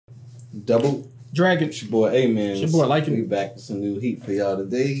Double Dragon. It's your boy AMENZ. It's your boy Liking. We back with some new heat for y'all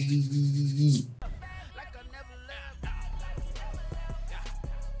today.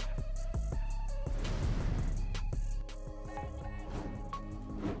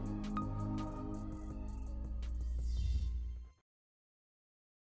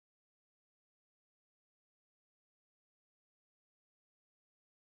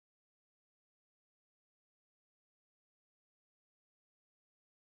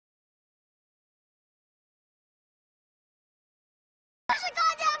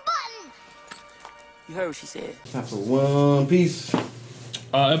 You heard what she said. Time for One Piece.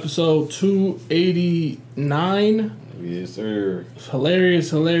 Episode 289. Yes, sir.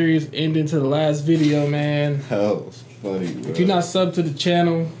 Hilarious ending to the last video, man. That was funny, bro. If you're not subbed to the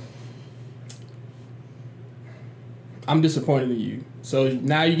channel, I'm disappointed in you. So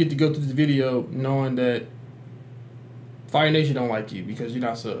now you get to go through the video knowing that Fire Nation don't like you because you're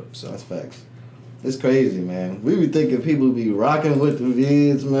not subbed. So that's facts. It's crazy, man. We be thinking people be rocking with the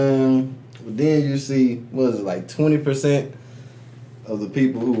vids, man. But then you see, what is it, like 20% of the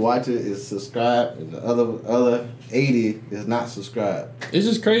people who watch it is subscribed, and the other 80 is not subscribed. It's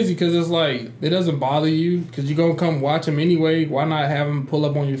just crazy because it's like, it doesn't bother you because you're going to come watch them anyway. Why not have them pull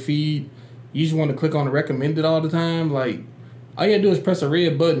up on your feed? You just want to click on the recommended all the time. Like, all you got to do is press a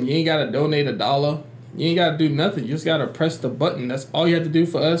red button. You ain't got to donate $1. You ain't got to do nothing. You just got to press the button. That's all you have to do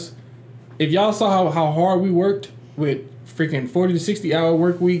for us. If y'all saw how hard we worked with freaking 40 to 60 hour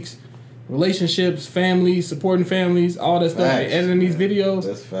work weeks, relationships, families, supporting families, all that stuff, and editing these videos,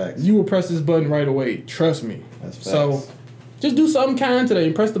 that's facts. You will press this button right away. Trust me. That's facts. So just do something kind today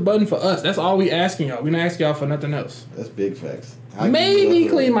and press the button for us. That's all we asking y'all. We not asking y'all for nothing else. That's big facts. Maybe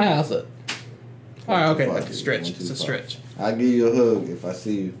clean my house up. All right, okay, that's a stretch. It's a stretch. I'll give you a hug if I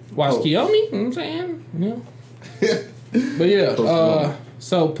see you. Watch Kiyomi, you know what I'm saying? Yeah. But yeah,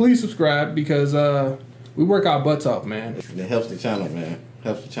 so please subscribe because we work our butts off, man. It helps the channel, man.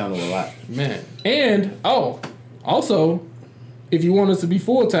 Helps the channel a lot. Man. And, also, if you want us to be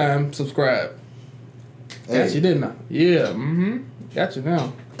full-time, subscribe. Hey. Got you, didn't I? Yeah, got you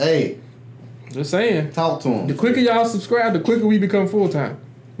now. Hey. Just saying. Talk to them. The quicker y'all subscribe, the quicker we become full-time.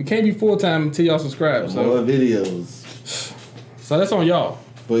 We can't be full-time until y'all subscribe. So more videos. So that's on y'all.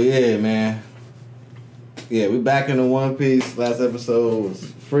 But yeah, man. Yeah, we back in the One Piece. Last episode was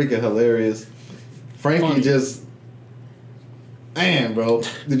freaking hilarious. Frankie Funny. just... Man, bro.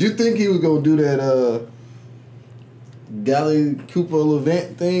 Did you think he was going to do that Galley Cooper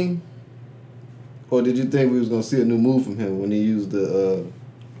event thing? Or did you think we was going to see a new move from him when he used the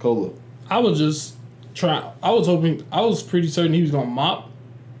cola? I was just trying... I was pretty certain he was going to mop.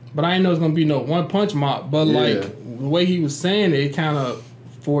 But I didn't know it was going to be no one-punch mop. But, like, the way he was saying it kind of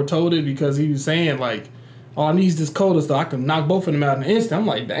foretold it because he was saying, like, oh, I need this cola so I can knock both of them out in an instant. I'm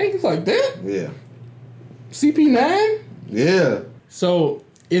like, dang, it's like that? Yeah. CP9? Yeah. So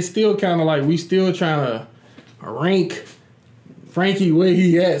it's still kind of like we still trying to rank Frankie where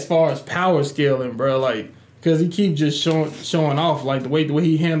he at as far as power scaling, bro. Like, because he keep just showing off, like the way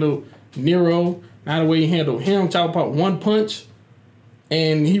he handled Nero, now the way he handled him, chop out one punch,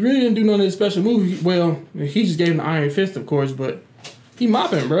 and he really didn't do none of his special moves. Well, he just gave him the Iron Fist, of course, but he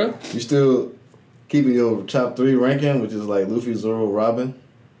mopping, bro. You still keeping your top 3 ranking, which is like Luffy, Zoro, Robin,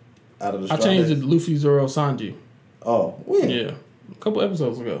 out of the. I changed it to Luffy, Zoro, Sanji. Oh, when? Yeah. A couple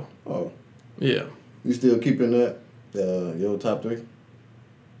episodes ago. Oh. Yeah. You still keeping that, your top 3?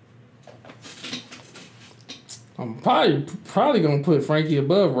 I'm probably going to put Frankie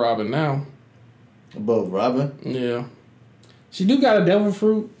above Robin now. Above Robin? Yeah. She do got a devil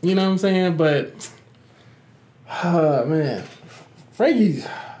fruit, you know what I'm saying? But, man. Frankie's...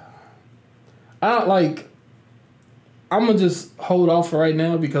 I'm going to just hold off for right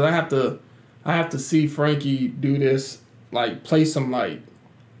now because I have to see Frankie do this, like, play some, like,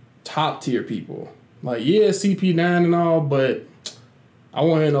 top-tier people. Like, yeah, CP9 and all, but I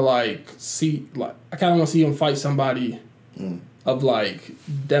want him to, like, see, like, I kind of want to see him fight somebody of, like,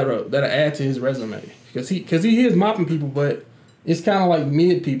 that'll add to his resume. Because he is mopping people, but it's kind of like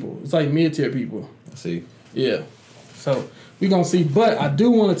mid people. It's like mid-tier people. I see. Yeah. So, we going to see. But I do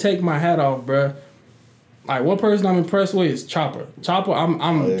want to take my hat off, bruh. Like, one person I'm impressed with is Chopper. Chopper,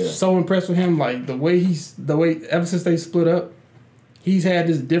 I'm so impressed with him. Like, the way ever since they split up, he's had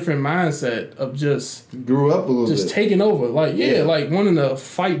this different mindset of just grew up a little bit, just taking over. Like, like wanting to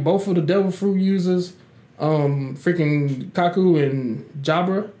fight both of the devil fruit users, freaking Kaku and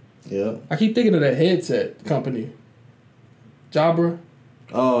Jabra. Yeah, I keep thinking of that headset company, Jabra.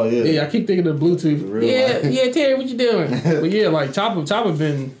 Oh yeah, yeah. I keep thinking of Bluetooth. Yeah, Terry, what you doing? But yeah, like Chopper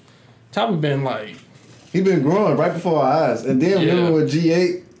been like. He been growing right before our eyes. And then remember with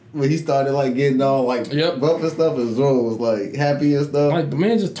G8, when he started like getting all like buff and stuff, and Zoro was like happy and stuff. Like the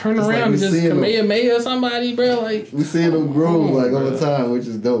man just turned around and just Kamehameha somebody, bro. Like we seeing him grow like over time, which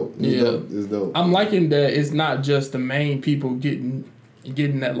is dope. It's dope. I'm liking that it's not just the main people getting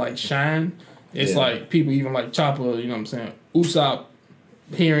that like shine. It's like people even like Chopper, you know what I'm saying? Usopp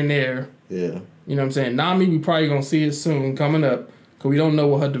here and there. Yeah. You know what I'm saying? Nami, we probably gonna see it soon coming up because we don't know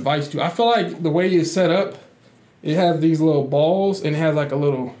what her device do. I feel like the way it's set up, it has these little balls and it has like a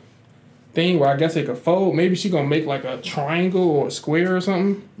little thing where I guess it could fold. Maybe she gonna make like a triangle or a square or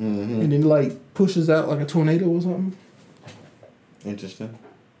something, and then like pushes out like a tornado or something. Interesting.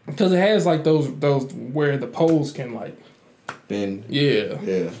 Because it has like those where the poles can like bend.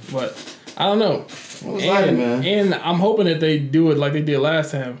 Yeah. But I don't know. Man. And I'm hoping that they do it like they did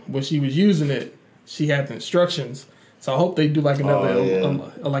last time when she was using it. She had the instructions. So I hope they do like another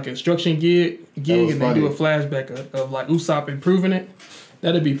like instruction gig and they do a flashback of like Usopp improving it.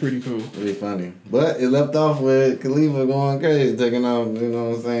 That'd be pretty cool. It'd be funny. But it left off with Khalifa going crazy, taking off, you know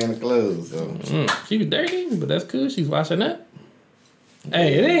what I'm saying, the clothes. So. She was dirty, but that's cool. She's washing that.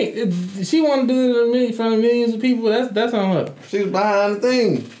 Hey, it ain't. She want to do it in front of millions of people. That's on her. She was behind the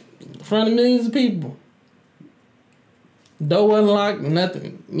thing. In front of millions of people. Door wasn't locked,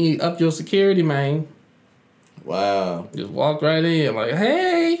 nothing. You up your security, man. Wow. Just walked right in, like,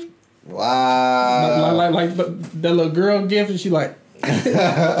 hey. Wow. Like that little girl gift, and she like, she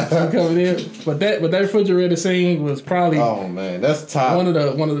coming in. But that refrigerator scene was probably that's top. one of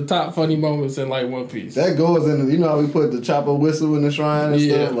the top funny moments in like One Piece. That goes in. You know how we put the Chopper whistle in the shrine and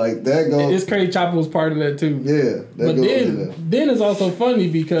stuff like that goes. It's crazy. Chopper was part of that too. Yeah, but then it's also funny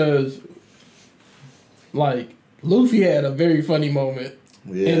because like Luffy had a very funny moment.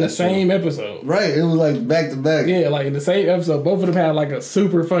 In the same episode. Right, it was like back to back. Yeah, like in the same episode, both of them had like a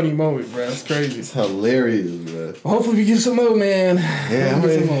super funny moment, bro. It's crazy. It's hilarious, bro. Hopefully we get some more, man. Yeah, I'm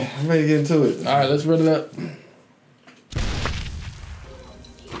ready to get into it. All right, let's run it up.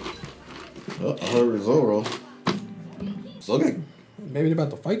 I heard Zoro. It's okay. Maybe they're about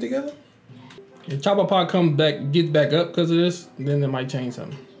to fight together? If Chopper Pot comes back, gets back up because of this, then it might change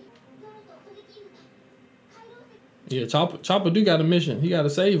something. Yeah, Chopper do got a mission. He got to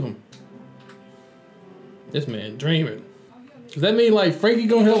save him. This man dreaming. Does that mean like Frankie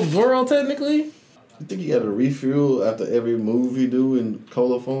gonna help Zoro technically? You think he got to refuel after every move he do in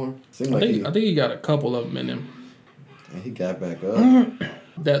cola form? I think he got a couple of them in him. And he got back up.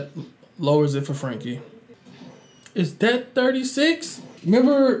 That lowers it for Frankie. Is that 36?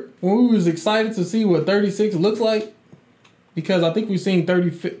 Remember when we was excited to see what 36 looks like? Because I think we seen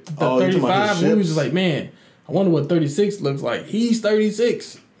 35 and we was just like, man, I wonder what 36 looks like. He's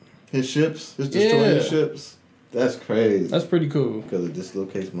 36. His ships? His destroying ships? That's crazy. That's pretty cool. Because it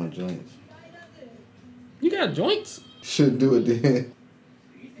dislocates my joints. You got joints? Shouldn't do it then.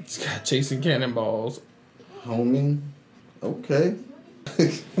 He's got chasing cannonballs. Homing? Okay.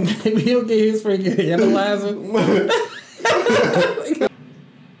 Maybe he'll get his freaking analyzer.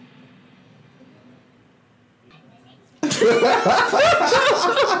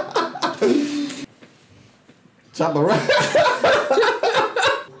 Chop around.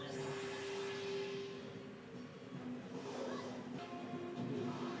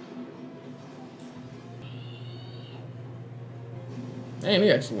 Man, he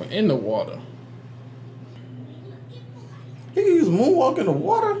actually went in the water. He can use moonwalk in the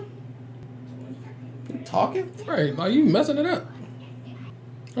water? You talking? Right, like you messing it up.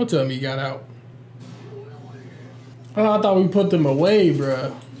 Don't tell me he got out. Oh, I thought we put them away,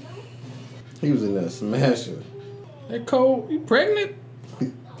 bruh. He was in there smashing. That Cole, you pregnant?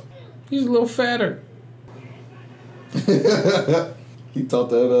 He's a little fatter. He taught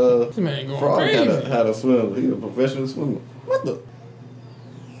that This man going frog crazy. how to swim. He's a professional swimmer. What the?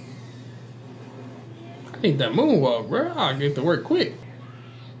 I need that moonwalk, bro. I'll get to work quick.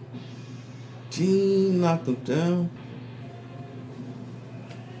 Gene knocked him down.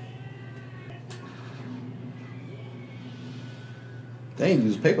 They ain't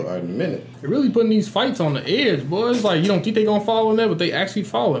use paper art in a minute. They're really putting these fights on the edge, boy. It's like you don't think they gonna fall in there, but they actually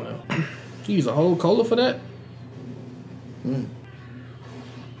fall in there. Jeez, a whole cola for that? Mm.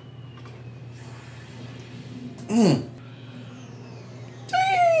 Mm.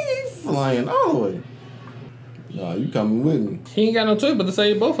 Dang, flying all the way. Nah, you coming with me. He ain't got no choice but to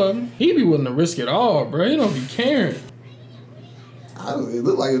save both of them. He be willing to risk it all, bro. He don't be caring. It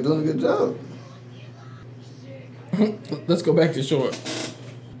looked like he's doing a good job. Let's go back to short.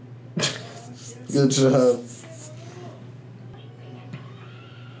 Good job.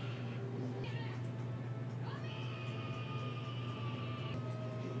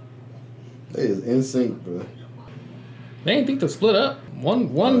 They is in sync, bro. They ain't think to split up.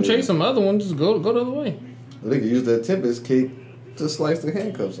 One chase some other one, just go the other way. They could use that Tempest kick to slice the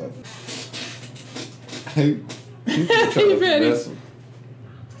handcuffs off. He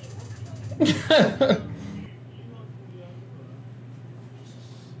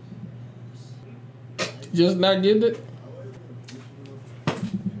just not getting it.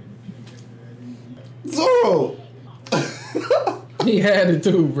 Zoro! He had it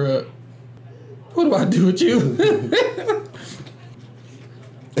too, bro. What do I do with you?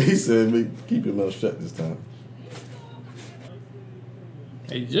 He said, keep your mouth shut this time.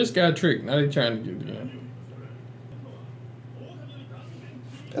 They just got tricked. Now they trying to do it again.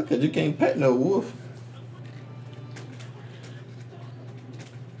 That's because you can't pet no wolf.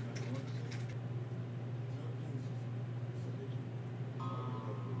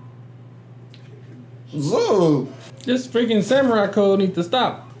 Zoro! This freaking samurai code needs to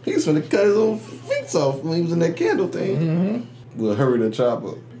stop. He's finna cut his own feet off when he was in that candle thing. Mm-hmm. We'll hurry the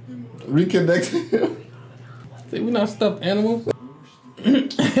chopper. Reconnect him. See, we not stuffed animals.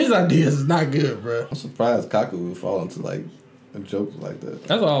 His ideas is not good, bro. I'm surprised Kaku would fall into like a joke like that.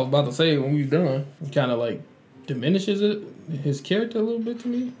 That's what I was about to say when we done. It kind of like diminishes his character a little bit to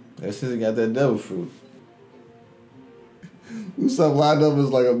me. That's since he got that devil fruit. Usopp lined up as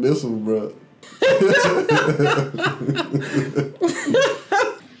like a missile, bro.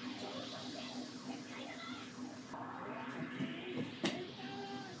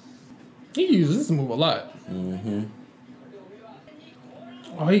 He uses this move a lot. Mm-hmm.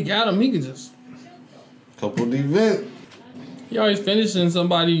 Oh, he got him. He could just... Couple of event. He always finishing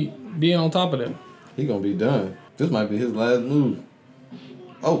somebody being on top of them. He gonna be done. This might be his last move.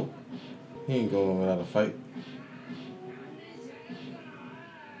 Oh. He ain't going without a fight.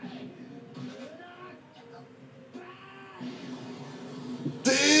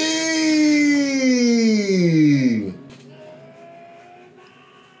 Dang!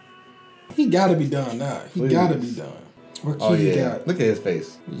 He gotta be done now. He Please. gotta be done. What key Oh he yeah. got? Look at his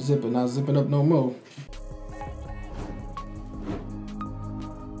face. Not zipping up no more.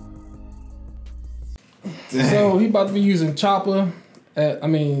 So he about to be using Chopper.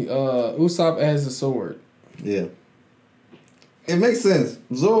 Usopp as a sword. Yeah. It makes sense.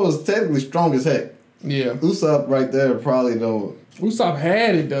 Zoro is technically strong as heck. Yeah. Usopp right there probably don't. Usopp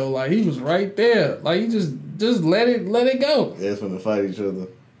had it though. Like he was right there. Like he just let it go. Yeah, it's when they fight each other.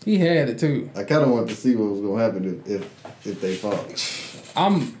 He had it too. I kind of wanted to see what was gonna happen if they fought.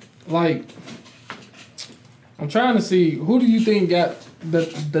 I'm trying to see who do you think got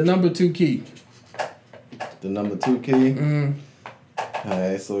the number 2 key. The number 2 key. Mm.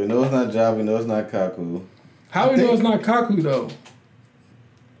 Alright, so we know it's not Job, we know it's not Kaku. How we know it's not Kaku though?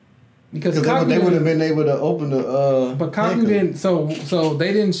 Because they would have been able to open the but Kaku didn't. So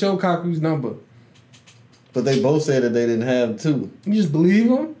they didn't show Kaku's number. But they both said that they didn't have 2. You just believe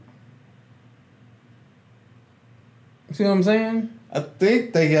them? See what I'm saying? I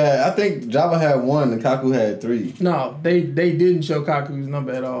think Jabba had 1 and Kaku had 3. No, they didn't show Kaku's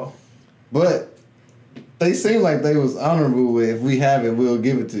number at all. But they seemed like they was honorable with, if we have it, we'll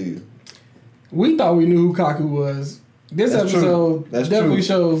give it to you. We thought we knew who Kaku was. This That's episode true. That's definitely true.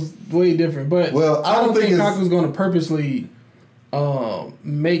 shows way different. But Well, I don't think Kaku's going to purposely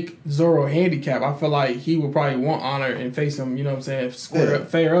make Zoro handicap. I feel like he would probably want honor and face him, you know what I'm saying,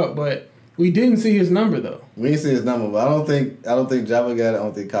 fair up. But we didn't see his number though. We didn't see his number, but I don't think Jabba got it. I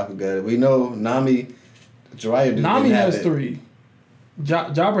don't think Kaku got it. We know Nami, Jiraiya Nami didn't have has it. 3.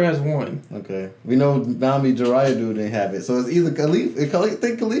 Jabber has 1. Okay. We know Nami, Jiraiya didn't have it. So it's either Khalifa. I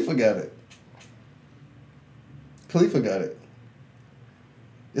think Khalifa got it. Khalifa got it.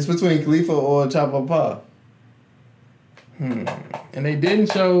 It's between Khalifa or Chopper Pa. And they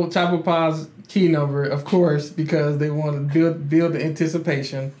didn't show Chopper Pa's key number, of course, because they wanted to build the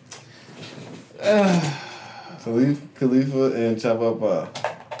anticipation. Khalifa and Chopper Pa.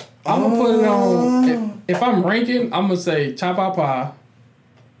 I'm gonna put it on. If I'm ranking, I'm gonna say Chopper Pa,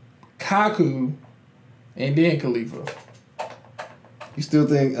 Kaku, and then Khalifa. You still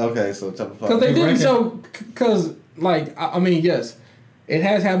think okay? So Chopper Pa. Because they didn't show. Because yes, it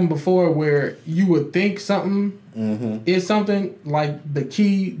has happened before where you would think something is something like the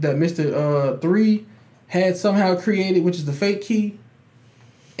key that Mr. 3 had somehow created, which is the fake key.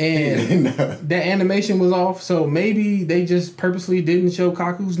 And that animation was off, so maybe they just purposely didn't show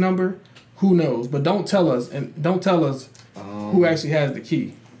Kaku's number. Who knows? But don't tell us, and don't tell us who actually has the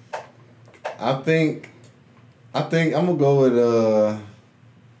key. I think I'm gonna go with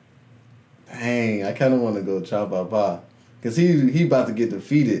dang, I kind of want to go Chopper Pa because he about to get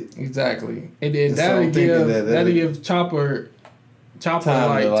defeated. Exactly, and then So I'm that'll thinking give Chopper Chopper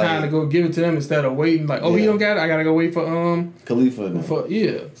time to go give it to them instead of waiting. Like, he don't got it. I gotta go wait for Khalifa.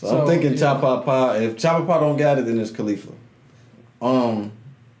 So I'm thinking Chopper Pa. If Chopper Pa don't got it, then it's Khalifa.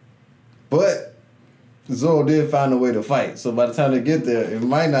 But Zoro did find a way to fight. So by the time they get there, it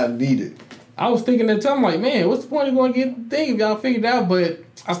might not need it. I was thinking that time, like, man, what's the point of going to get the thing if y'all figured it out? But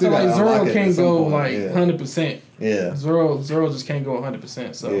I feel like Zoro can't go like 100%. Yeah. Zoro just can't go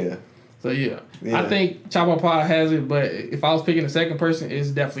 100%. So yeah. I think Chopper Pa has it, but if I was picking a second person, it's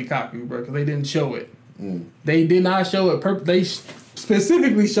definitely Kaku, bro, because they didn't show it. They did not show it. They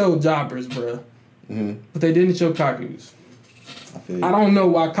specifically showed Jobbers, bro, but they didn't show Kaku's. I don't know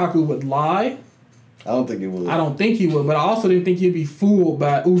why Kaku would lie. I don't think he would. I don't think he would, but I also didn't think he'd be fooled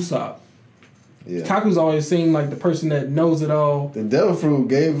by Usopp. Yeah. Kaku's always seemed like the person that knows it all. The Devil Fruit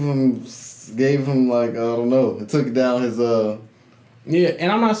gave him like, I don't know. It took down his Yeah,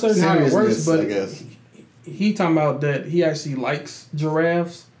 and I'm not certain how it works, but I guess. He talking about that he actually likes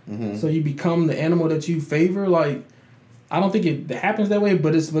giraffes. So you become the animal that you favor. Like, I don't think it happens that way,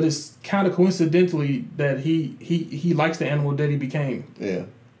 but it's kind of coincidentally that he likes the animal that he became. Yeah.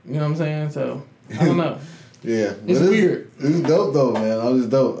 You know what I'm saying? So I don't know. Yeah, it's weird. It's dope though, man. It's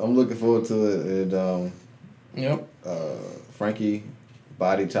dope. I'm looking forward to it. And Frankie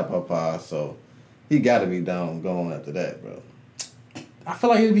body Chopper Pa, so he got to be down going after that, bro. I feel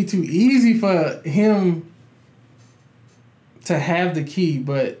like it'd be too easy for him to have the key,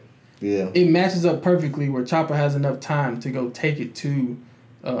 but it matches up perfectly where Chopper has enough time to go take it to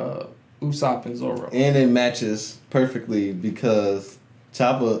Usopp and Zoro. And it matches perfectly because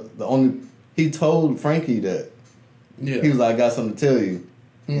Chopper, he told Frankie that. Yeah. He was like, I got something to tell you.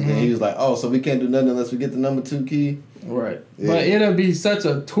 And he was like, so we can't do nothing unless we get the number 2 key. Right. Yeah. But it'll be such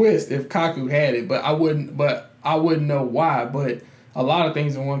a twist if Kaku had it, but I wouldn't know why. But a lot of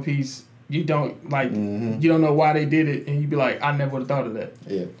things in One Piece, you don't you don't know why they did it, and you'd be like, I never would have thought of that.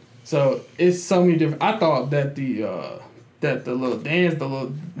 Yeah. So it's so many different. I thought that the little dance,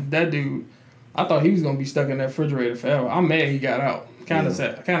 that dude, I thought he was gonna be stuck in that refrigerator forever. I'm mad he got out. Kind of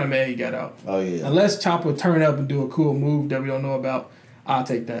sad. Kind of mad he got out. Oh yeah. Unless Chopper turn up and do a cool move that we don't know about, I'll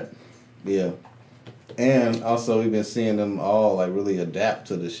take that. Yeah. And also we've been seeing them all like really adapt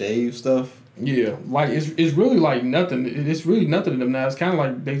to the shave stuff. Yeah, like it's really like nothing. It's really nothing to them now. It's kind of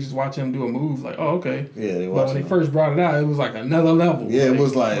like they just watch him do a move. Like, oh, okay. Yeah, they watch. But when they first brought it out, it was like another level. Yeah, it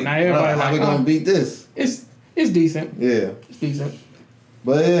was like, now everybody how we gonna beat this? It's decent. Yeah, it's decent.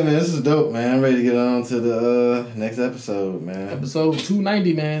 But yeah, man, this is dope, man. I'm ready to get on to the next episode, man. Episode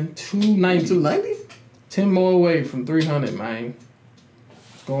 290, man. 290. 290? 10 more away from 300, man.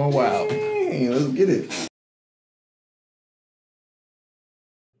 It's going wild. Dang, let's get it.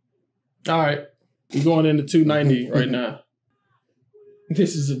 All right, we're going into 290 right now.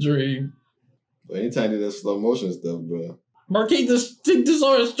 This is a dream. But anytime you do that slow motion stuff, bro. Bro, keep this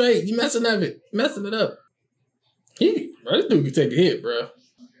order straight. You messing it up. This dude can take a hit, bro.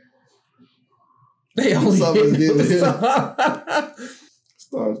 They only hit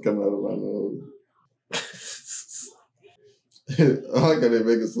Stars coming out of my nose. I like how they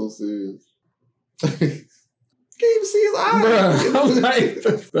make it so serious. Can't even see his eyes. Bruh, I'm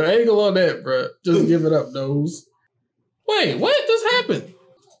like, the angle on that, bro. Just give it up, nose. Wait, what just happened?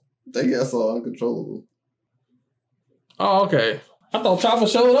 They got so uncontrollable. Oh, okay. I thought Chopper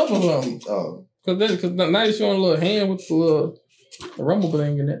showed up or something. Oh. Because now he's showing a little hand with the little rumble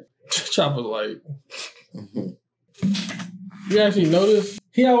thing in it. Chopper's like... You actually notice?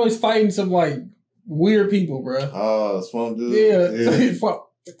 He always fighting some, like, weird people, bro. Oh, swamp dude? Yeah.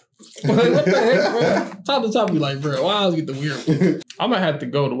 What the heck, bro? Chopper be like, bro, why always get the weird one? I might have to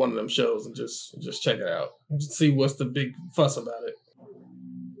go to one of them shows and just check it out. And just see what's the big fuss about it.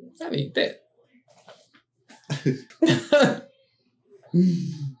 I need that.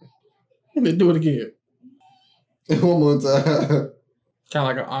 Let me do it again. One more time. Kind of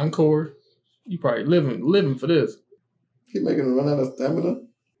like an encore. You probably living for this. He making him run out of stamina?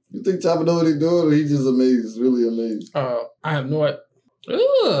 You think Chopper know what he's doing, or he just amazed, really amazed? I have no idea.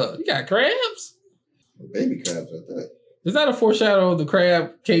 Ugh, you got crabs? Baby crabs like that. Is that a foreshadow of the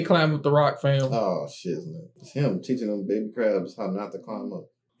crab K climb up the rock, fam? Oh, shit, man. It's him teaching them baby crabs how not to climb up.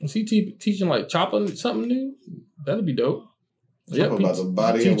 Is he teaching, like, Chopper something new? That'd be dope. Yep, about the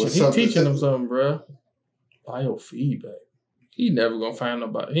body and what's up. He teaching them something, bro. Biofeedback. He never gonna find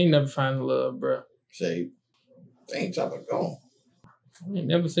nobody. He ain't never find love, bro. Shade. Dang, Chopper gone. I ain't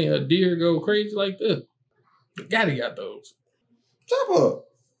never seen a deer go crazy like this. Gotta got those. Chopper.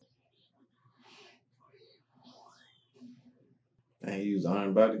 Dang, he used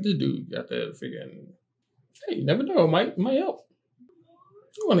iron body. This dude got that figure. Hey, you never know. Might help.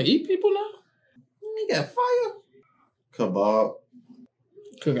 You want to eat people now? He got fire. Kebab.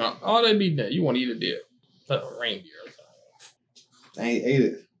 Cooking all that meat there. You want to eat a deer. Like a reindeer or something. I ain't ate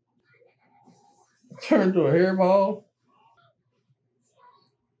it. Turn to a hairball.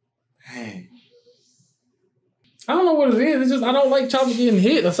 Dang. I don't know what it is. It's just I don't like Chopper getting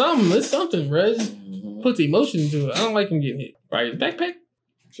hit or something. It's something, bro. It just puts emotion into it. I don't like him getting hit. Right? Backpack?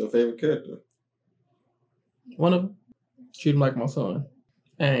 What's your favorite character? One of them. Treat him like my son.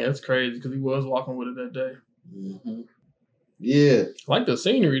 Dang, that's crazy because he was walking with it that day. Mm-hmm. Yeah. I like the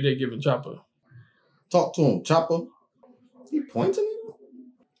scenery they giving Chopper. Talk to him, Chopper. He pointing at him?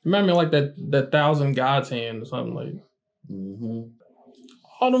 Remember like that 1,000 God's hand or something like. Mm-hmm.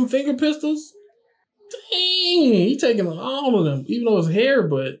 All them finger pistols? Dang, he taking all of them, even though it's hair,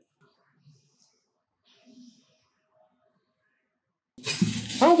 but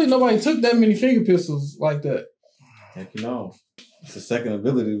I don't think nobody took that many finger pistols like that. Heck no. It's the second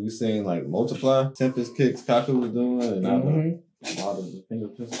ability we've seen like multiply. Tempest kicks Kaku was doing, and now a lot of the finger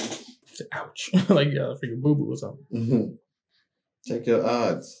pistols. Ouch. Like you got a finger boo boo or something. Mm-hmm. Check your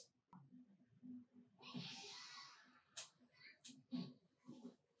odds.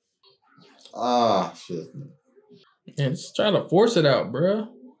 Ah, shit. And just trying to force it out, bruh.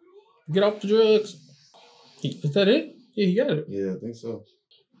 Get off the drugs. Is that it? Yeah, he got it. Yeah, I think so.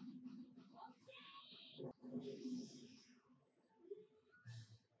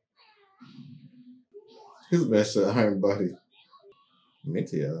 His best Iron Body.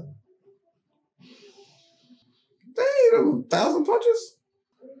 Mintia. Dang, 1,000 punches?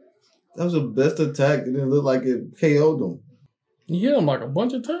 That was the best attack. It didn't look like it KO'd him. You hit him like a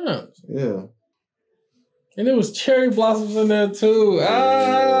bunch of times. Yeah. And there was cherry blossoms in there too.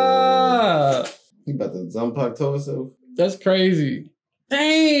 Ah! He about to Zanpakuto himself. That's crazy.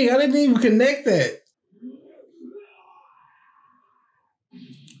 Dang, I didn't even connect that.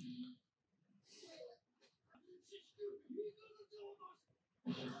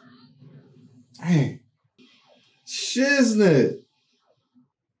 Dang. Shiznit.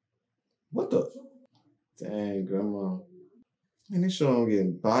 What the? Dang, grandma. Man, they show him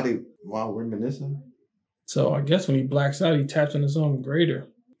getting bodied while reminiscing. So I guess when he blacks out, he taps into something greater.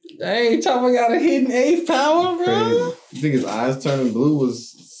 Dang, Chopper got a hidden eighth power, bro. Crazy. You think his eyes turning blue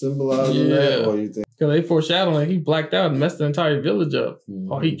was symbolizing that? Or you think? Because they foreshadowing he blacked out and messed the entire village up.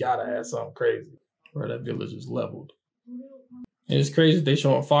 Mm-hmm. Oh, he gotta have something crazy. Bro, that village is leveled. And it's crazy that they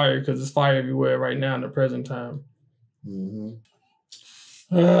showing fire because there's fire everywhere right now in the present time. Mm-hmm.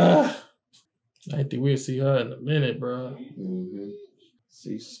 I think we'll see her in a minute, bro. Mm-hmm.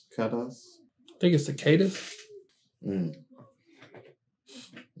 Cicadas. I think it's cicadas. Yeah,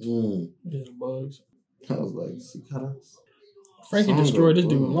 the bugs. I was like, cicadas. Frankie destroyed this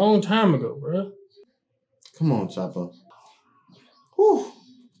dude a long time ago, bro. Come on, Chopper. Whew.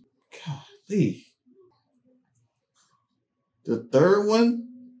 Golly. The third one?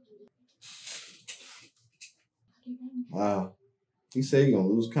 Wow. He said he's gonna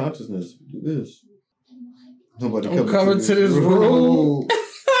lose consciousness. Do this. Nobody come into this room.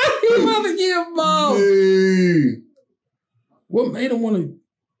 He about to get bombed. Hey. What made him want to?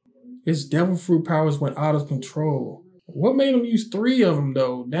 His devil fruit powers went out of control. What made him use 3 of them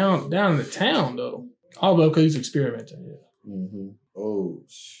though? Down in the town though. Oh, because he's experimenting. Yeah. Mm-hmm. Oh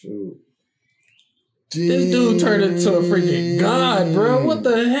shoot. This dude turned into a freaking god, bro. What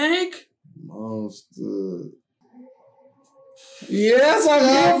the heck? Monster. Yes, I'm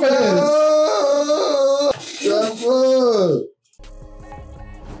confident. Chopper.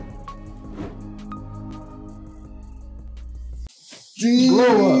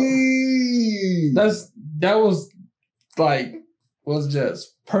 Blow up. That was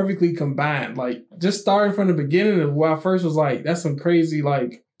just perfectly combined. Like just starting from the beginning of what I first was like, that's some crazy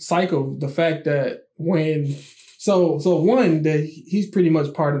like cycle. The fact that when so one that he's pretty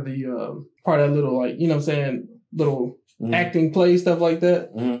much part of the part of that little like, you know what I'm saying, little acting play, stuff like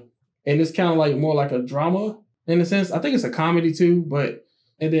that. Mm-hmm. And it's kind of like more like a drama in a sense. I think it's a comedy too, but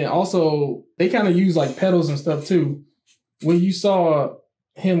and then also they kind of use like pedals and stuff too. When you saw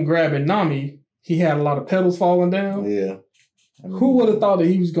him grabbing Nami, he had a lot of petals falling down. Yeah. Who would have thought that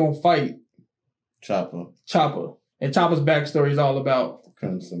he was gonna fight Chopper? And Chopper's backstory is all about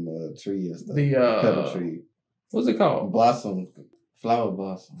Crimson tree and stuff. The petal tree. What's it called? Blossom, flower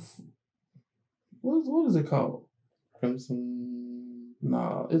blossom. What is it called? Crimson.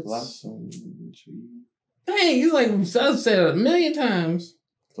 Nah, it's blossom tree. Dang, it's like I've said it a million times.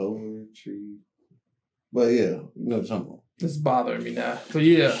 Clover tree. But yeah, you know what I'm talking about. It's bothering me now. But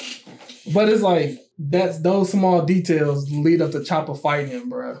yeah. But it's like those small details lead up to Chopper fighting him,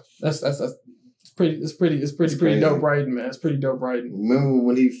 bro. That's it's pretty dope writing, man. It's pretty dope writing. Remember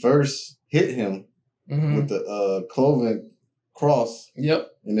when he first hit him with the cloven cross. Yep.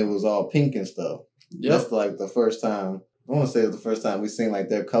 And it was all pink and stuff. Yep. That's like the first time. I want to say it's the first time we seen like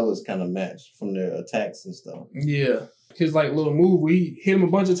their colors kind of match from their attacks and stuff. Yeah. His like little move where he hit him a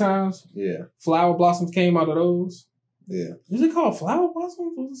bunch of times. Yeah. Flower blossoms came out of those. Yeah. Is it called flower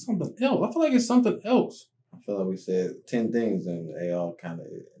blossoms or is it something else? I feel like it's something else. I feel like we said 10 things and they all kind of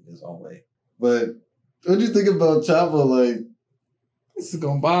in its own way. But what do you think about Chopper? Like, This is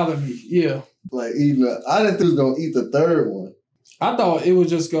gonna bother me. Yeah. like eating. I didn't think he was gonna eat the third one. I thought it was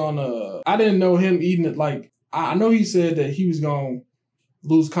just gonna. I didn't know him eating it. Like I know he said that he was gonna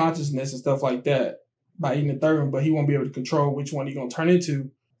lose consciousness and stuff like that by eating the third one, but he won't be able to control which one he's gonna turn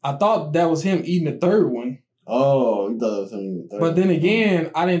into. I thought that was him eating the third one. Oh, you thought it was him eating the third one. But then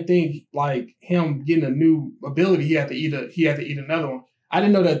again, I didn't think like him getting a new ability. He had to eat another one. I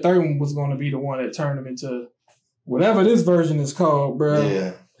didn't know that third one was going to be the one that turned him into whatever this version is called, bro.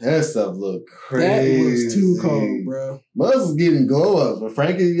 Yeah, that stuff looked crazy. That was too cold, bro. Buzz was getting glow ups, but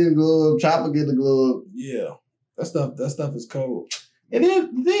Frankie's getting glow up, Chopper getting the glow up. Yeah, that stuff is cold. And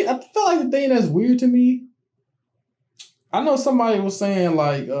then I feel like the thing that's weird to me. I know somebody was saying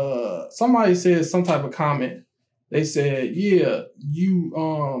like somebody said some type of comment. They said, yeah,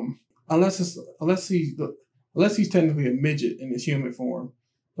 you unless he's technically a midget in his human form.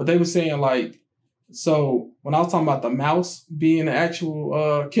 But they were saying like, so when I was talking about the mouse being the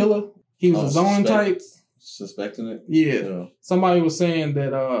actual killer, he was a Zoan type. Suspecting it? Yeah. Somebody was saying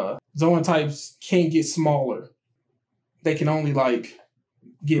that Zoan types can't get smaller. They can only like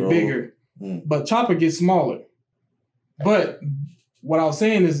get bigger. But Chopper gets smaller. But what I was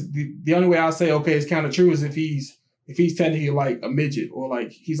saying is the only way I'll say, okay, it's kind of true is if he's technically like a midget or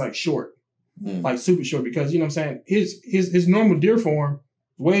like he's like short, like super short, because you know what I'm saying? His normal deer form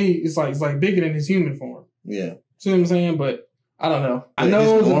it's like bigger than his human form. Yeah. See what I'm saying? But I don't know. I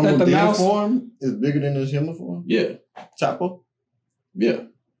know that the mouse form is bigger than his human form? Yeah. Chopper? Yeah.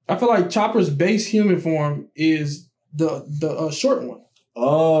 I feel like Chopper's base human form is the short one.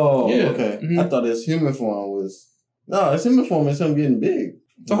 Oh, yeah. Okay. Mm-hmm. I thought his human form was... No, his human form is him getting big.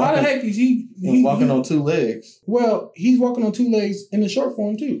 So how the heck is he walking on two legs? Well, he's walking on two legs in the short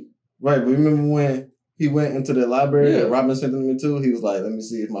form too. Right, but remember when he went into the library and Robin sent him into, he was like, let me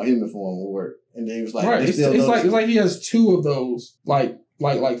see if my human form will work. And then he was like, right. It's like he has two of those like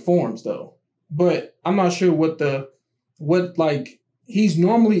forms though. But I'm not sure what he's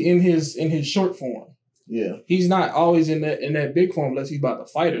normally in his short form. Yeah. He's not always in that big form unless he's about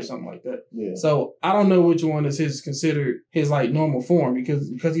to fight or something like that. Yeah. So I don't know which one is considered his like normal form because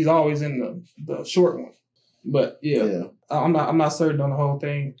he's always in the short one. But yeah. I'm not certain on the whole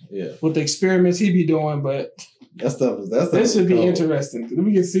thing. Yeah. With the experiments he be doing, but that stuff this should be interesting.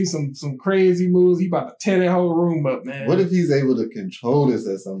 We can see some crazy moves. He about to tear that whole room up, man. What if he's able to control this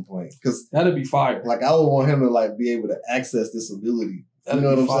at some point? Because that'd be fire. Like I would want him to like be able to access this ability. You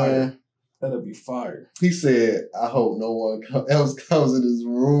know what I'm saying? That'd be fire. He said, I hope no one else comes in this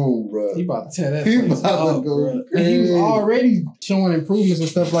room, bro. He about to tear that place up, bro. And he was already showing improvements and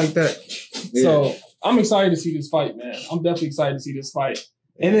stuff like that. Yeah. So I'm excited to see this fight, man. I'm definitely excited to see this fight.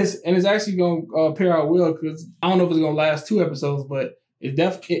 And it's actually going to pair out well because I don't know if it's going to last 2 episodes, but it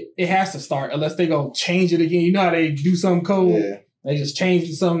has to start unless they go change it again. You know how they do something cold? Yeah. They just change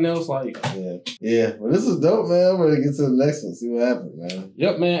to something else, like yeah. Well, this is dope, man. We're gonna get to the next one, see what happens, man.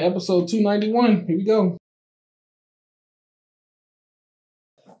 Yep, man. Episode 291. Here we go.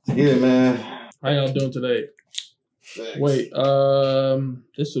 Yeah, man. How y'all doing today? Thanks. Wait,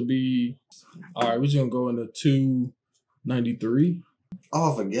 this will be all right. We're just gonna go into 293.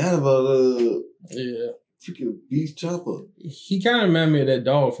 Oh, I forgot about freaking Beast Chopper. He kind of reminded me of that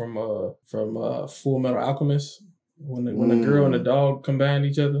dog from Full Metal Alchemist. When the girl and the dog combine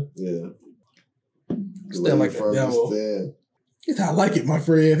each other. Yeah. Still like the devil. It's how I like it, my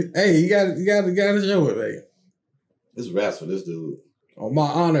friend. Hey, you gotta show it, man. It's raps for this dude. On my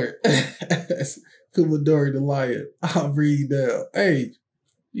honor. Kumadori the lion. I'll breathe down. Hey,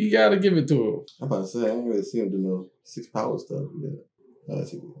 you gotta give it to him. I'm about to say, I ain't really see him do no 6 power stuff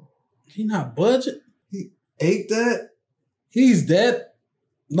yet. He not budget. He ate that? He's that,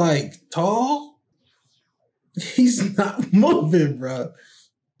 like, tall? He's not moving, bro.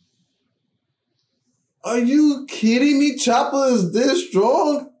 Are you kidding me? Chopper is this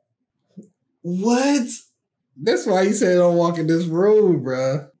strong? What? That's why he said don't walk in this room,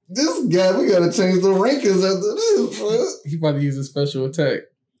 bro. This guy, we gotta change the rankings after this, bro. He about to use a special attack.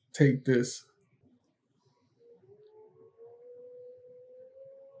 Take this.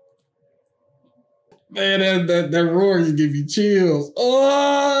 Man, that roar just give you chills.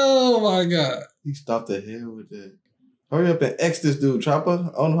 Oh my god. He stopped the hell with that. Hurry up and X this dude,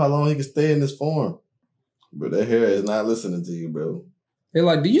 Chopper. I don't know how long he can stay in this form. But that hair is not listening to you, bro. They're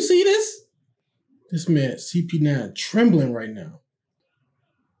like, do you see this? This man, CP9, trembling right now.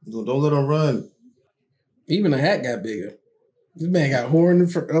 Don't let him run. Even the hat got bigger. This man got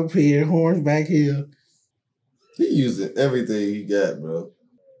horns up here, horns back here. He using everything he got, bro.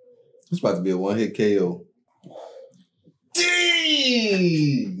 It's about to be a one-hit KO.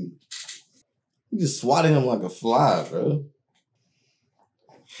 Dang! You just swatted him like a fly, bro.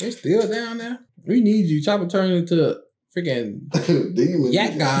 They still down there. We need you. Chopper turned into freaking demon.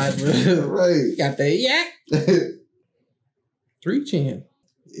 yak god, bro. Right. Got that yak. 3 chin.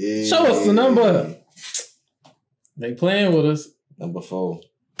 Yeah. Show us the number. They playing with us. Number 4.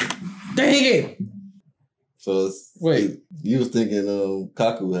 Dang it. So it's, wait. You was thinking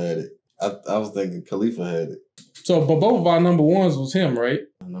Kaku had it. I was thinking Khalifa had it. So, but both of our number ones was him, right?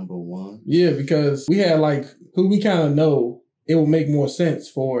 Number 1? Yeah, because we had like who we kind of know it would make more sense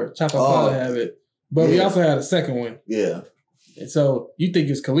for Chopper to have it. But we also had a second one. Yeah. And so you think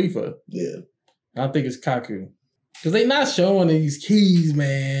it's Khalifa. Yeah. I think it's Kaku. Because they not showing these keys,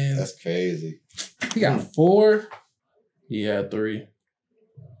 man. That's crazy. He got 4. He had 3.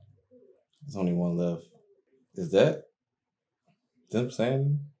 There's only 1 left. Is that them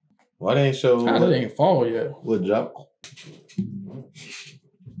saying? Why they ain't show? How they ain't fall yet? What drop?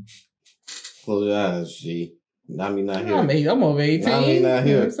 Close your eyes, G. Nami not here. I'm over 18. Nami not here.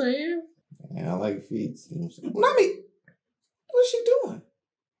 You know what I'm saying? Yeah, I like feet. You know what I'm saying? Nami, what's she doing?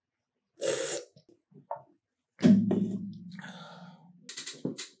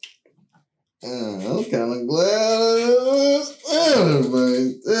 I'm kind of glad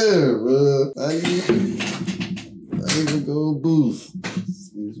right there, bro. I even go boost.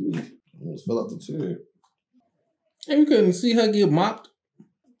 Excuse me. I almost fell out the chair. And you couldn't see her get mopped.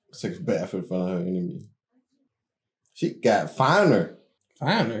 Takes a bath in front of her enemy. She got finer.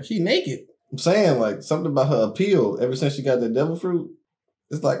 Finer. She naked. I'm saying, like, something about her appeal ever since she got the devil fruit.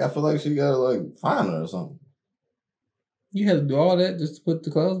 It's like, I feel like she got, like, finer or something. You had to do all that just to put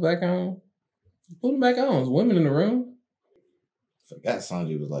the clothes back on? Put them back on. There's women in the room. I forgot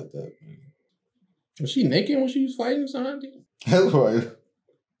Sanji was like that. Was she naked when she was fighting Sanji? That's right.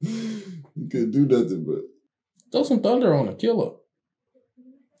 You couldn't do nothing but throw some thunder on her. Kill her.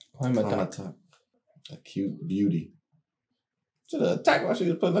 Climb on top. A cute beauty. Should have attacked while she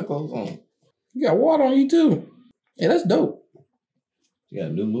was putting her clothes on. You got water on you too. Yeah, that's dope. You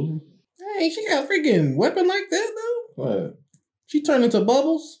got a new move? Hey, she got a freaking weapon like that though? What? She turned into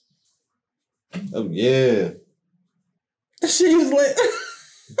bubbles. Oh yeah. She was like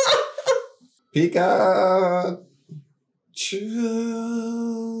Pikachu.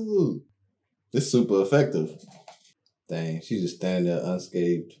 It's super effective. Dang, she just standing there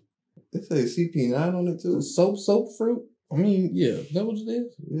unscathed. They say CP9 on it too. Soap fruit. I mean, yeah, is that what it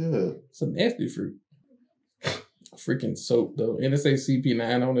is? Yeah. Some nasty fruit. Freaking soap though. And it say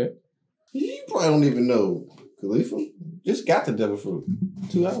CP9 on it. You probably don't even know. Khalifa just got the devil fruit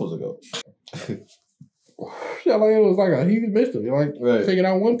 2 hours ago. Yeah, like it was like a huge mystery. Like taking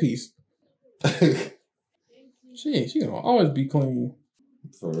out One Piece. She gonna always be clean.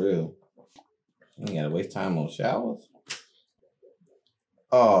 For real. You ain't gotta waste time on showers.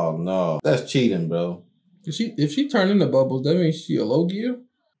 Oh no. That's cheating, bro. If she turned into bubbles, that means she a low gear?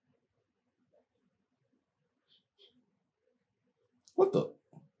 What the?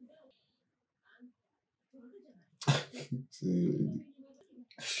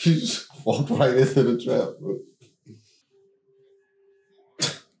 She just walked right into the trap, bro.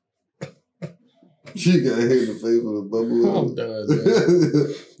 She got hit in the face with a bubble. I'm done,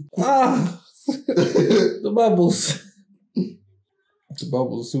 man. The bubbles. The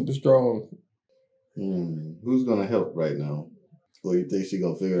bubbles are super strong. Who's gonna help right now? Or you think she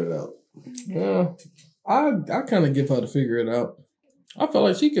gonna figure it out? Yeah, I kind of give her to figure it out. I feel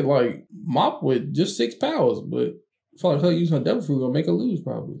like she could like mop with just 6 powers, but I feel like her using her devil fruit gonna make her lose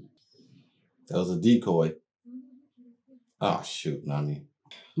probably. That was a decoy. Oh shoot, Nami.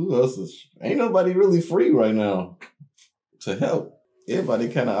 Who else is? Ain't nobody really free right now to help. Everybody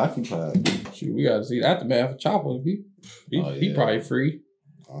kind of occupied. Shoot, we gotta see the aftermath of Chopper. He probably free.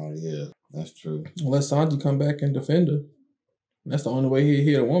 Oh yeah, that's true. Unless Sanji come back and defend her. That's the only way he'll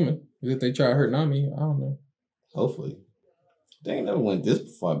hit a woman. Is if they try to hurt Nami. I don't know. Hopefully. They ain't never went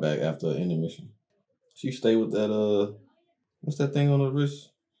this far back after an intermission. She stayed with that what's that thing on her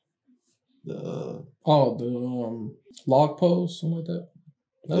wrist? The log pose, something like that.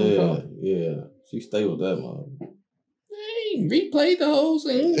 Yeah. She stayed with that mom. Hey, replayed the whole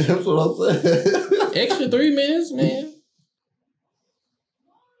scene. That's what I'm saying. Extra 3 minutes, man.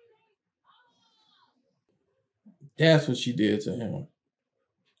 That's what she did to him.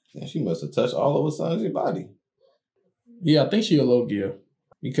 And she must have touched all over Sanji's body. Yeah, I think she a low gear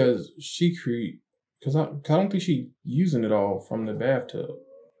because because I don't think she using it all from the bathtub.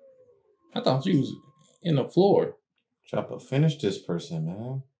 I thought she was in the floor. Chopper, finish this person,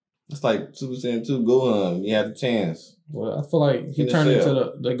 man. It's like Super Saiyan 2 Gohan. You had the chance. Well, I feel like he turned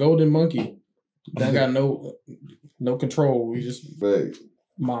into the golden monkey. That got no control. We just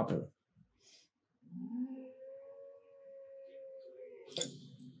mopping.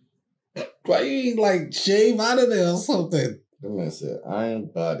 Why you ain't like shave out of there or something? That man said iron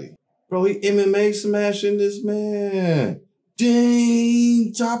body. Bro, he MMA smashing this man.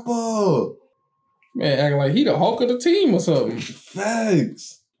 Dang, Chopper. Man, acting like he the Hulk of the team or something.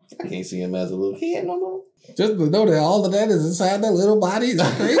 Facts. I can't see him as a little kid no more. Just to know that all of that is inside that little body is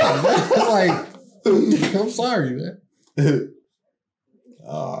crazy. Like, I'm sorry, man.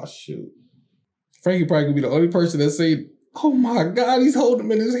 Oh, shoot. Frankie probably could be the only person that say, oh my God, he's holding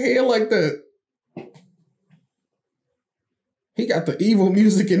him in his hand like that. He got the evil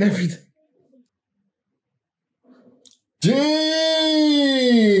music and everything. Dang!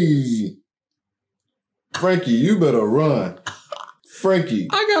 Frankie, you better run. Frankie.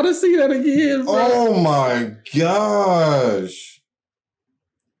 I gotta see that again, bro. Oh my gosh.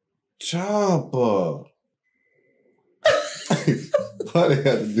 Chopper. Why they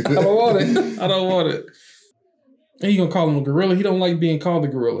have to do that? I don't want it. I don't want it. And you gonna call him a gorilla? He don't like being called a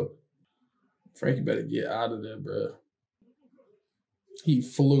gorilla. Frankie better get out of there, bro. He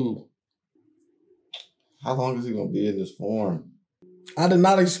flew. How long is he gonna be in this form? I did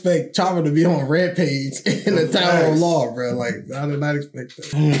not expect Chopper to be on Rampage in the Tower of Law, bro. Like, I did not expect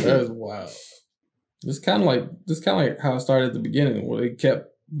that. That is wild. It's kind of like how it started at the beginning, where they kept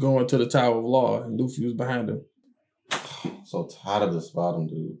going to the Tower of Law and Luffy was behind him. So tired of this bottom,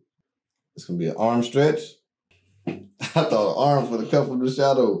 dude. It's gonna be an arm stretch. I thought an arm for the cut from the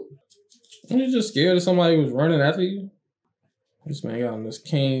shadow. Are you just scared if somebody was running after you? This man got on this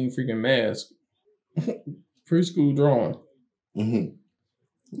cane freaking mask. Preschool drawing. Mm-hmm.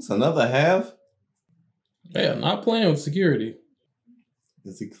 It's another half. Yeah, not playing with security.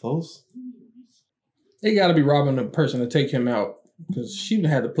 Is he close? They got to be robbing the person to take him out because she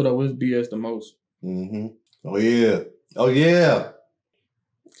had to put up with his BS the most. Mm-hmm. Oh yeah. Oh yeah.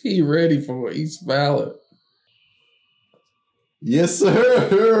 He ready for it. He's smiling. Yes,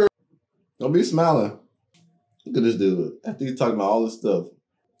 sir. Don't be smiling. Look at this dude. After he's talking about all this stuff.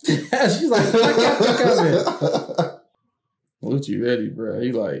 She's like, I got you coming. Lucci ready, bro.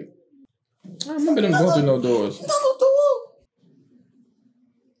 He like, I remember them going through no doors.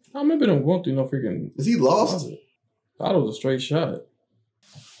 I remember them going through no freaking... Is he lost? Thought it was a straight shot.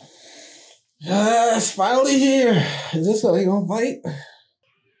 It's finally here. Is this how they gonna fight?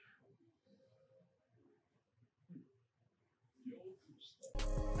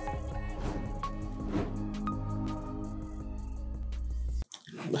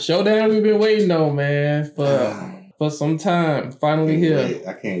 The showdown we've been waiting on, man, for some time. Finally here.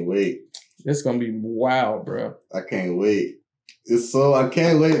 I can't wait. It's gonna be wild, bro. I can't wait. I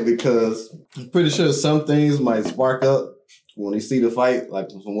can't wait because I'm pretty sure some things might spark up when you see the fight, like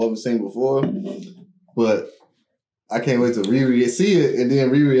from what we've seen before. But I can't wait to see it and then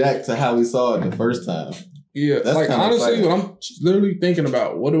re-react to how we saw it the first time. Yeah, that's like honestly, exciting. I'm literally thinking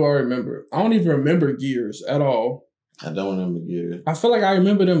about what do I remember? I don't even remember Gears at all. I don't remember Gears. I feel like I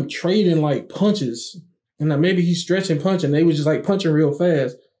remember them trading like punches, and like maybe he's stretching punching. They was just like punching real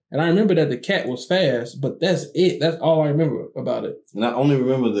fast. And I remember that the cat was fast, but that's it. That's all I remember about it. And I only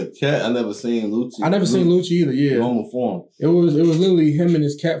remember the cat. I never seen Lucci. I never seen Lucci either. Yeah, normal form. It was literally him in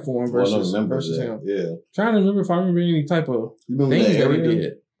his cat form versus him. Yeah. Trying to remember if I remember any type of things that he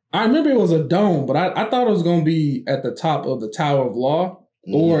did. I remember it was a dome, but I thought it was gonna be at the top of the Tower of Law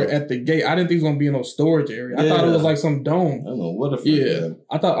or at the gate. I didn't think it was gonna be in no storage area. I thought it was like some dome. I don't know what the fuck.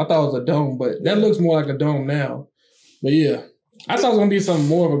 I thought it was a dome, but that looks more like a dome now. But yeah. I thought it was gonna be some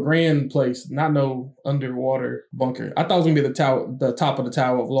more of a grand place, not no underwater bunker. I thought it was gonna be the top of the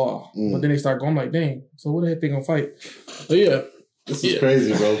Tower of Law. But then they start going like, dang, so what the heck they gonna fight? But yeah. This is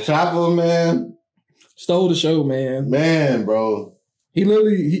crazy, bro. Chopper, man. Stole the show, man. Man, bro. He's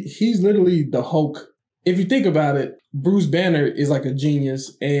literally the Hulk. If you think about it, Bruce Banner is like a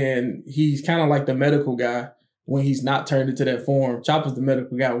genius and he's kind of like the medical guy when he's not turned into that form. Chopper's the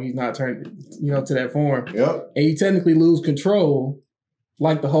medical guy when he's not turned, to that form. Yep. And he technically lose control,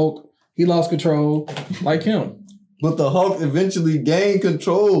 like the Hulk. He lost control, like him. But the Hulk eventually gained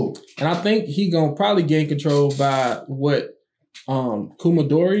control. And I think he gonna probably gain control by what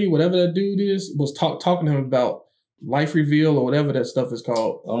Kumadori, whatever that dude is, was talking to him about. life reveal or whatever that stuff is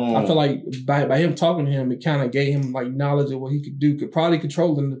called. I feel like by him talking to him, it kind of gave him like knowledge of what he could do, could probably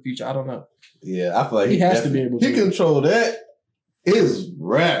control it in the future. I don't know. Yeah, I feel like he has to be able to. He controlled that. His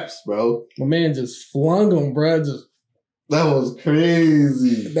raps, bro. My man just flung him, bro. That was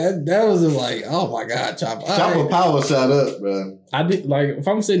crazy. That was just like, oh my God, Chopper. Chopper power shot up, bro. I did like if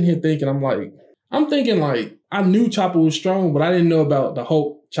I'm sitting here thinking, I'm thinking like I knew Chopper was strong, but I didn't know about the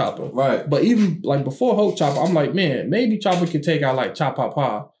Hulk Chopper. Right. But even like before Hulk Chopper, I'm like, man, maybe Chopper could take out like Chop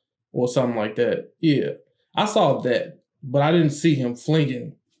Papa or something like that. Yeah. I saw that, but I didn't see him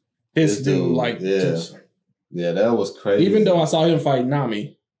flinging this dude like just. Yeah, that was crazy. Even though I saw him fight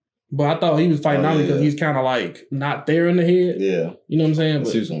Nami. But I thought he was fighting Nami because he's kind of like not there in the head. Yeah. You know what I'm saying?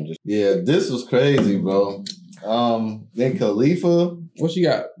 But, yeah, this was crazy, bro. Then Khalifa. What you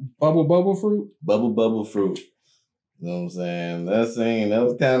got? Bubble fruit? Bubble fruit. You know what I'm saying? That scene, that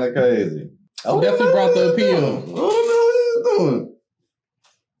was kind of crazy. Definitely brought the appeal. I don't know what he was doing.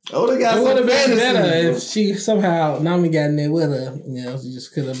 Oh, they got it would have been better if she somehow Nami got in there with her. You know, she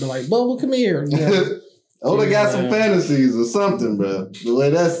just could have been like, Bubble, come here. You know? Oh, they got some fantasies or something, bro. The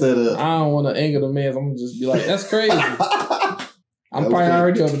way that's set up. I don't want to anger the man. I'm going to just be like, that's crazy. I'm probably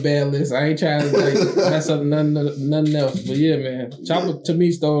already on the bad list. I ain't trying to like mess up nothing else. But yeah, man. Chopper to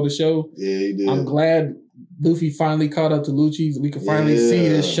me stole the show. Yeah, he did. I'm glad Luffy finally caught up to Lucci. We can finally see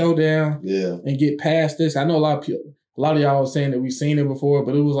this showdown and get past this. I know a lot of y'all was saying that we've seen it before,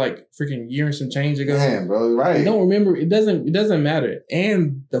 but it was like freaking year and some change ago. Man, bro, right. I don't remember. It doesn't matter.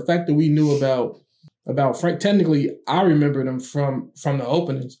 And the fact that we knew about Frank, technically, I remember them from the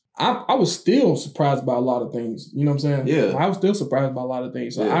openings. I was still surprised by a lot of things. You know what I'm saying? Yeah. I was still surprised by a lot of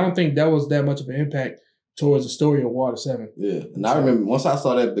things. So I don't think that was that much of an impact towards the story of Water 7. Yeah. And I remember once I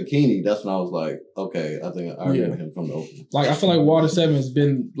saw that bikini, that's when I was like, okay, I think I remember him from the opening. Like, I feel like Water 7 has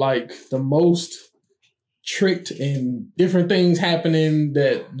been like the most tricked and different things happening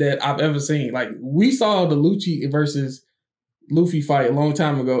that I've ever seen. Like, we saw the Lucci versus Luffy fight a long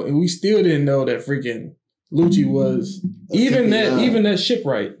time ago, and we still didn't know that freaking Lucci was even that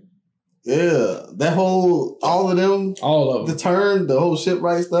shipwright. Yeah, that whole all of them, the turn, the whole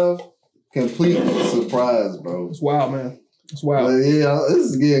shipwright stuff, complete surprise, bro. It's wild, man. It's wild. But yeah,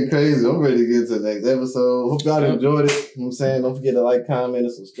 this is getting crazy. I'm ready to get to the next episode. Hope y'all enjoyed it. You know what I'm saying? Don't forget to like, comment,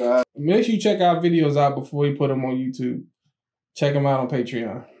 and subscribe. Make sure you check our videos out before we put them on YouTube. Check them out on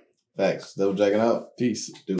Patreon. Facts. Double checking out. Peace.